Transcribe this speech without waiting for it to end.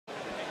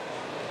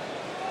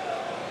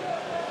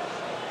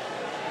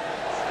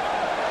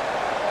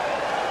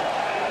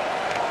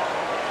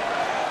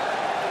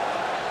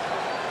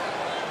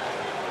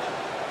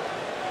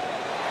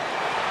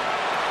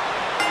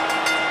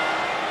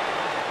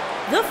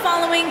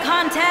following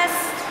contest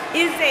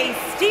is a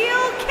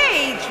steel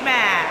cage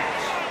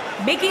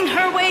match. Making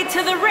her way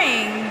to the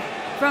ring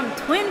from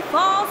Twin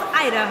Falls,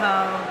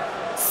 Idaho.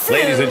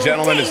 Ladies and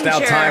gentlemen, Danger. It's now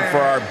time for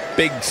our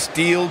big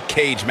steel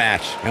cage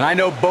match. And I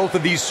know both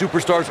of these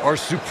superstars are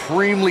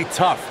supremely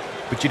tough,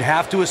 but you'd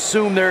have to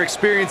assume they're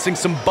experiencing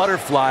some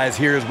butterflies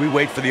here as we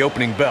wait for the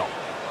opening bell.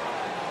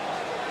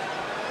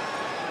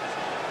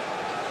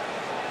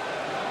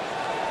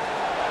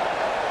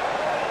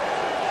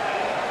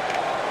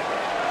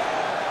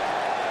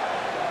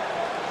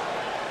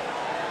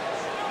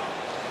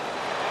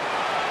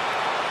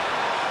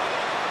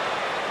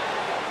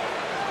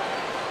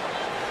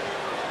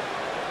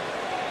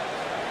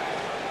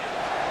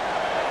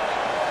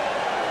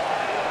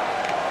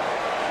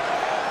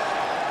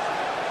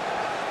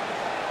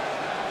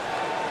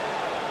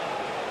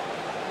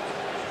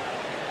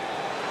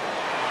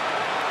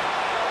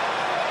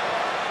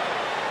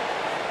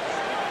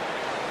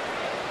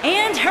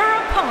 And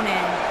her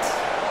opponent,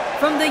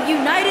 from the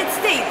United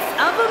States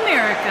of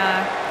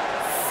America,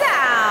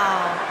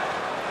 Sal.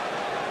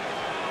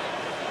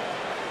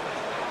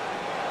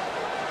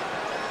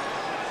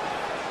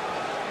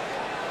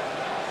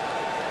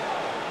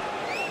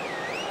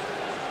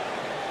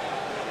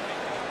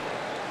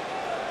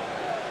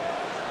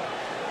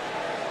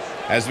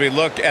 As we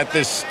look at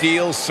the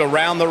steel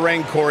surround the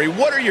ring, Corey,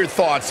 what are your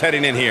thoughts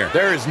heading in here?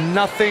 There is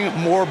nothing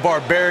more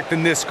barbaric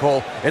than this,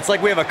 Cole. It's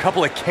like we have a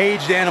couple of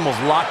caged animals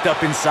locked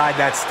up inside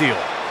that steel.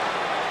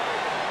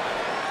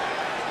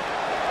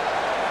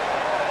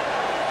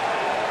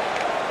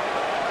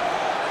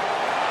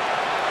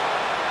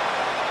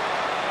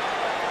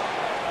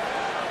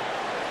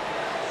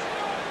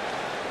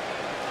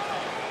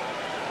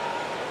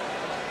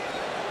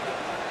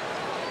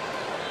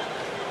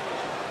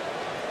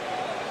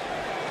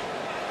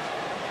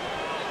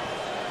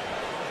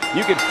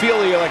 You can feel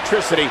the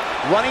electricity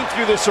running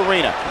through this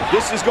arena.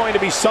 This is going to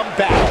be some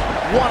battle.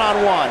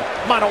 One-on-one,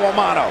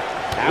 mano-a-mano.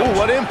 Ooh,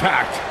 what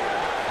impact.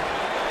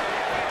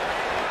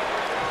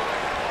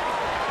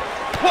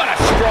 What a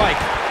strike.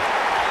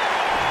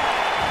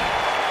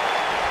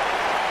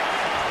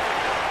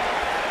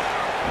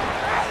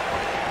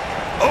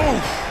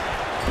 Oof.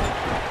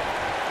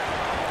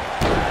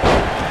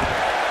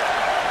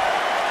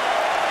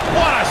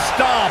 What a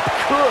stomp.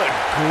 Good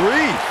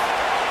grief.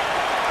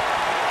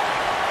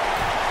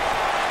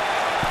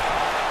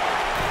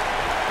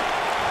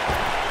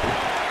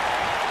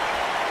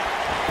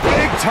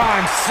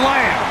 Time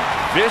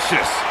slam.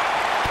 Vicious.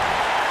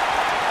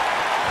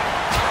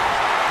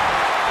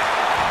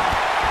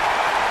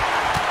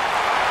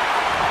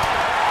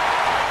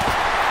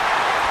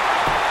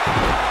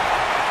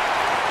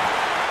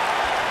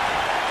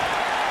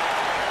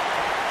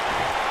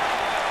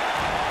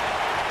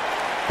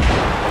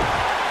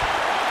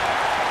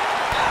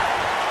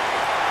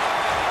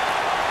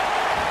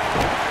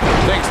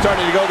 Things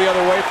starting to go the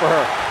other way for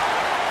her.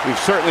 We've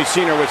certainly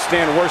seen her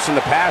withstand worse in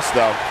the past,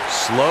 though.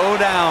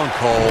 Slow down,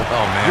 Cole.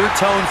 Oh, man. Your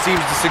tone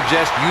seems to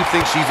suggest you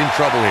think she's in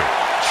trouble here.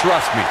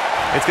 Trust me,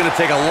 it's going to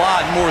take a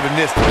lot more than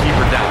this to keep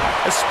her down,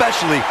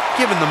 especially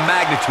given the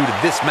magnitude of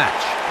this match.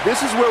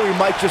 This is where we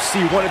might just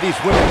see one of these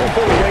women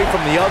pull away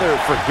from the other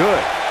for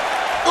good.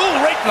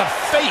 Ooh, right in the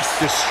face.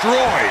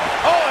 Destroyed.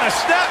 Oh, and a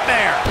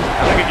snapmare.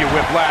 Look at you,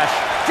 Whiplash.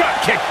 Drop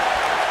kick.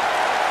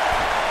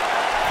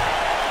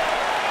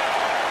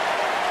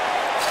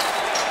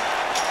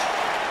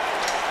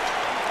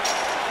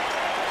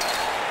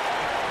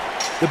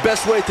 The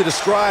best way to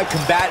describe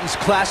combatants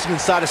clashing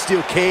inside a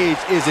steel cage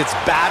is its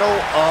battle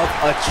of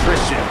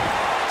attrition.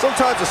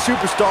 Sometimes a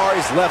superstar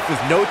is left with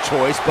no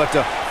choice but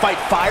to fight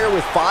fire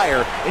with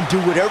fire and do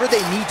whatever they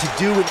need to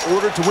do in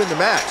order to win the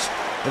match.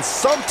 And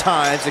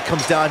sometimes it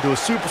comes down to a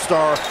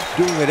superstar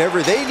doing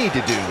whatever they need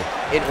to do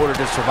in order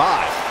to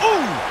survive.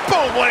 Ooh,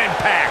 boom, what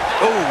impact.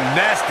 Oh,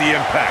 nasty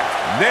impact.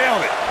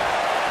 Nailed it.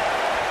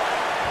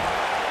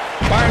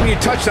 Byron, you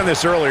touched on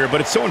this earlier,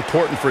 but it's so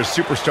important for a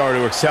superstar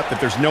to accept that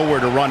there's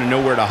nowhere to run and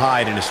nowhere to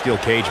hide in a steel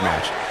cage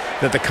match.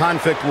 That the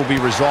conflict will be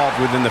resolved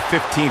within the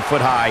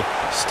 15-foot-high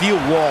steel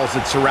walls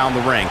that surround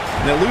the ring.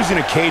 And that losing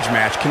a cage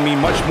match can mean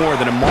much more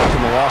than a mark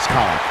in the loss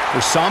column. For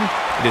some,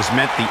 it has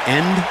meant the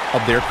end of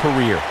their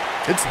career.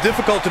 It's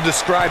difficult to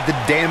describe the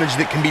damage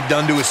that can be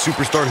done to a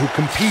superstar who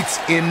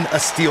competes in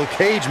a steel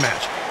cage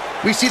match.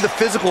 We see the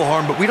physical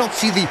harm, but we don't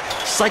see the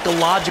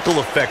psychological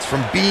effects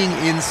from being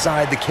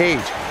inside the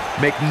cage.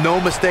 Make no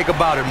mistake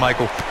about it,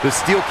 Michael, the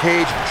steel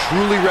cage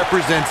truly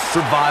represents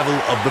survival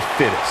of the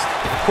fittest.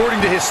 According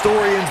to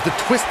historians, the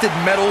twisted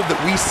metal that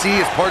we see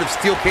as part of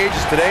steel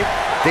cages today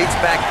dates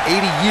back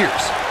 80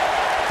 years.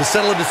 To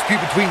settle a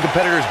dispute between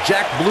competitors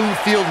Jack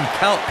Bloomfield and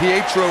Count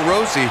Pietro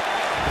Rossi,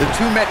 the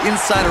two met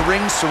inside a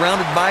ring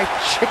surrounded by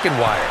chicken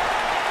wire.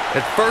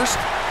 At first,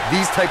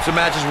 these types of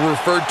matches were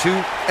referred to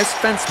as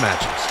fence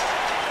matches.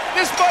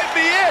 This might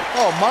be it. that?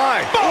 Oh,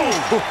 my.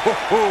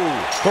 Boom!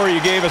 Corey,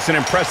 you gave us an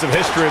impressive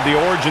history of the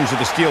origins of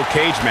the steel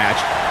cage match.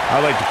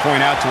 I'd like to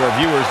point out to our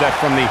viewers that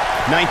from the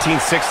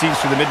 1960s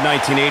to the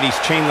mid-1980s,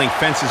 chain link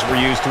fences were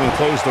used to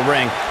enclose the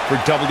ring for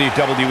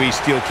WWE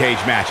steel cage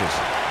matches.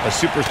 A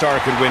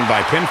superstar could win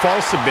by pinfall,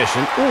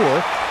 submission,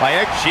 or by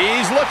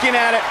she's looking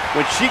at it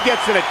when she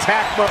gets an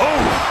attack. Oh,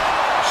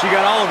 she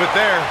got all of it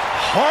there.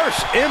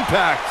 Harsh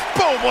impact.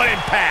 Boom, what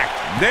impact.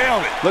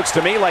 Nailed it. Looks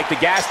to me like the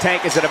gas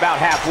tank is at about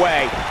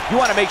halfway. You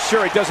want to make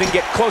sure it doesn't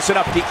get close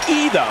enough to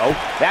E, though.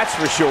 That's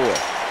for sure.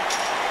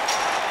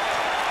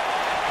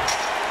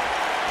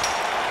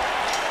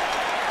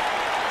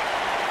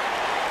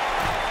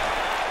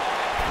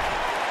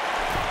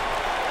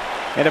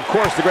 And of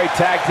course, the great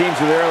tag teams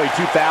of the early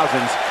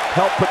 2000s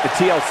helped put the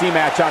TLC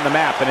match on the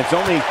map, and it's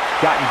only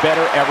gotten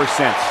better ever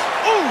since.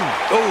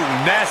 Ooh, oh,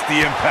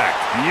 nasty impact.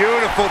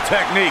 Beautiful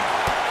technique.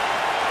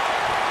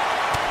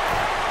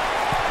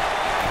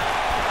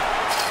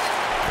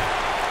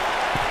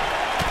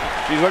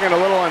 She's looking a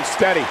little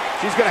unsteady.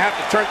 She's going to have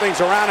to turn things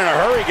around in a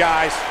hurry,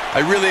 guys.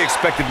 I really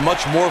expected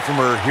much more from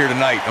her here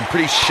tonight. I'm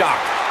pretty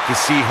shocked to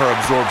see her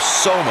absorb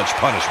so much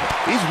punishment.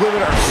 These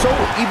women are so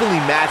evenly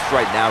matched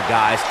right now,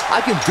 guys.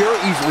 I can very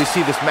easily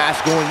see this match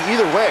going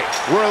either way.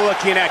 We're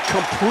looking at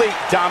complete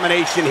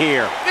domination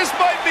here. This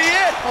might be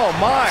it. Oh,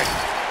 my.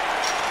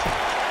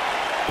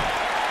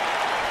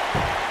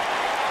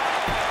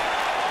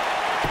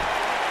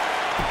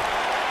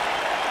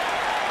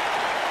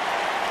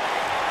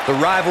 The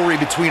rivalry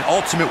between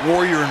Ultimate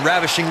Warrior and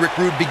Ravishing Rick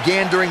Rude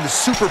began during the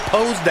Super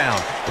Pose Down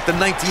at the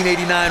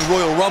 1989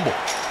 Royal Rumble.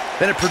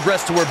 Then it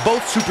progressed to where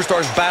both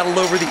superstars battled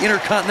over the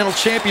Intercontinental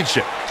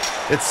Championship.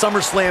 At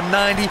SummerSlam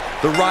 90,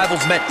 the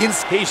rivals met in...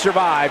 He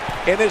survived,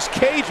 and this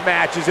cage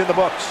match is in the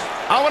books.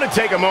 I want to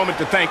take a moment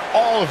to thank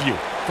all of you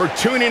for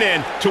tuning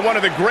in to one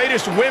of the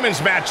greatest women's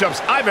matchups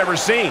I've ever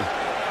seen.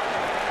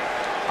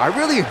 I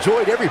really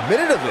enjoyed every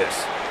minute of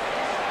this.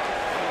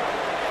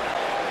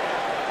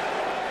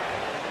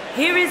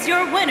 Here is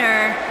your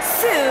winner,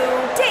 Sue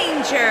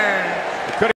Danger.